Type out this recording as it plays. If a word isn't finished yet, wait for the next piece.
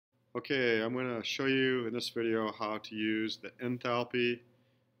Okay, I'm going to show you in this video how to use the enthalpy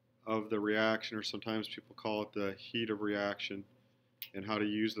of the reaction, or sometimes people call it the heat of reaction, and how to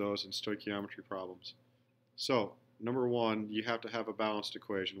use those in stoichiometry problems. So, number one, you have to have a balanced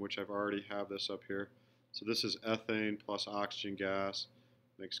equation, which I've already have this up here. So this is ethane plus oxygen gas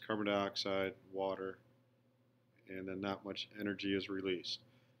makes carbon dioxide, water, and then that much energy is released.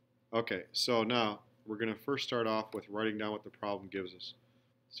 Okay, so now we're going to first start off with writing down what the problem gives us.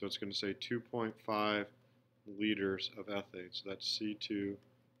 So it's going to say 2.5 liters of ethane. So that's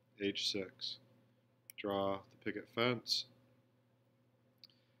C2H6. Draw the picket fence.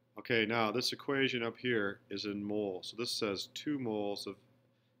 Okay, now this equation up here is in moles. So this says 2 moles of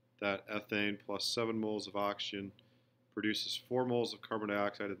that ethane plus 7 moles of oxygen produces 4 moles of carbon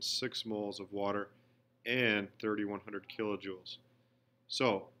dioxide and 6 moles of water and 3,100 kilojoules.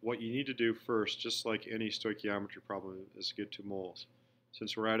 So what you need to do first, just like any stoichiometry problem, is get to moles.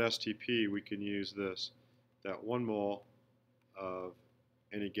 Since we're at STP, we can use this. That 1 mole of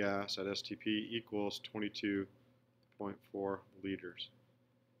any gas at STP equals 22.4 liters.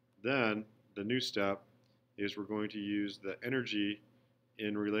 Then the new step is we're going to use the energy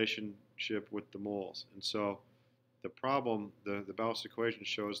in relationship with the moles. And so the problem, the balanced equation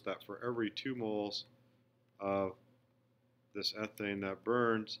shows that for every 2 moles of this ethane that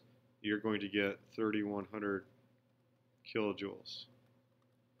burns, you're going to get 3,100 kilojoules.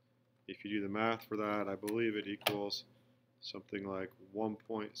 If you do the math for that, I believe it equals something like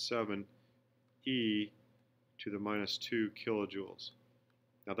 1.7 e to the minus 2 kilojoules.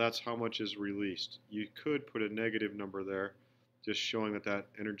 Now that's how much is released. You could put a negative number there, just showing that that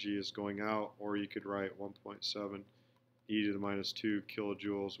energy is going out, or you could write 1.7 e to the minus 2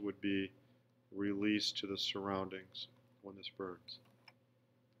 kilojoules would be released to the surroundings when this burns.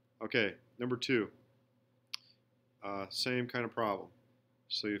 Okay, number 2, same kind of problem.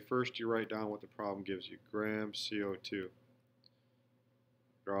 So first you write down what the problem gives you, grams CO2.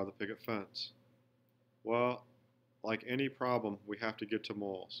 Draw the picket fence. Well, like any problem, we have to get to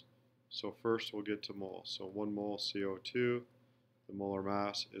moles. So first we'll get to moles. So 1 mole CO2, the molar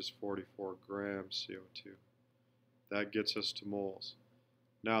mass is 44 grams CO2. That gets us to moles.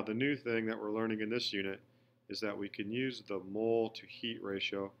 Now the new thing that we're learning in this unit is that we can use the mole to heat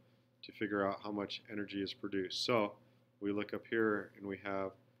ratio to figure out how much energy is produced. So we look up here and we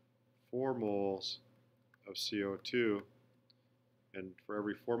have 4 moles of CO2, and for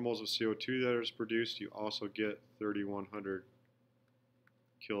every 4 moles of CO2 that is produced, you also get 3,100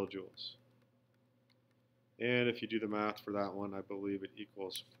 kilojoules. And if you do the math for that one, I believe it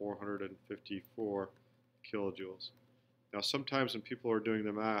equals 454 kilojoules. Now sometimes when people are doing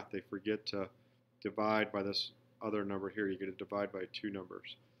the math, they forget to divide by this other number here. You get to divide by 2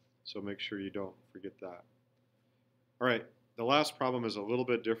 numbers. So make sure you don't forget that. All right, the last problem is a little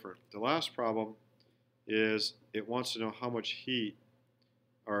bit different. The last problem is it wants to know how much heat,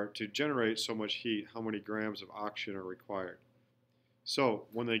 or to generate so much heat, how many grams of oxygen are required. So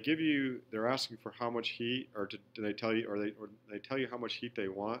when they give you, they're asking for how much heat, or do they tell you, or they tell you how much heat they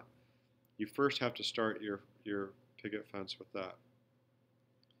want, you first have to start your picket fence with that.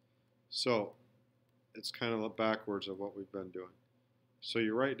 So it's kind of backwards of what we've been doing. So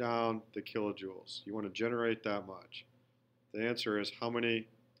you write down the kilojoules. You want to generate that much. The answer is how many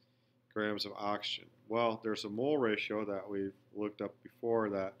grams of oxygen? Well, there's a mole ratio that we've looked up before,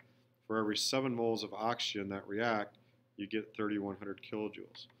 that for every 7 moles of oxygen that react, you get 3,100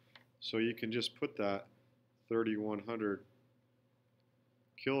 kilojoules. So you can just put that 3,100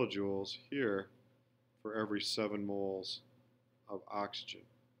 kilojoules here for every 7 moles of oxygen.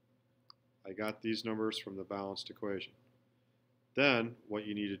 I got these numbers from the balanced equation. Then what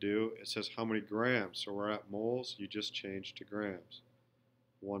you need to do, it says how many grams. So we're at moles, you just change to grams.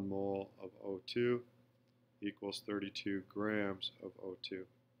 1 mole of O2 equals 32 grams of O2.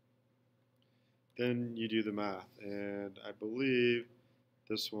 Then you do the math, and I believe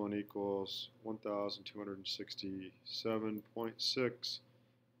this one equals 1,267.6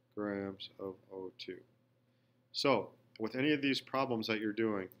 grams of O2. So with any of these problems that you're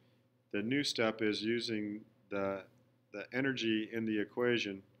doing, the new step is using the energy in the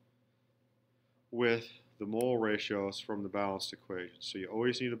equation with the mole ratios from the balanced equation. So you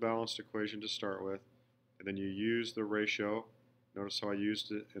always need a balanced equation to start with, and then you use the ratio. Notice how I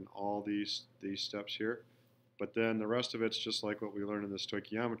used it in all these steps here. But then the rest of it's just like what we learned in the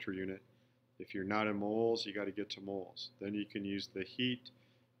stoichiometry unit. If you're not in moles, you got to get to moles. Then you can use the heat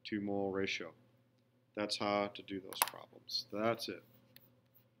to mole ratio. That's how to do those problems. That's it.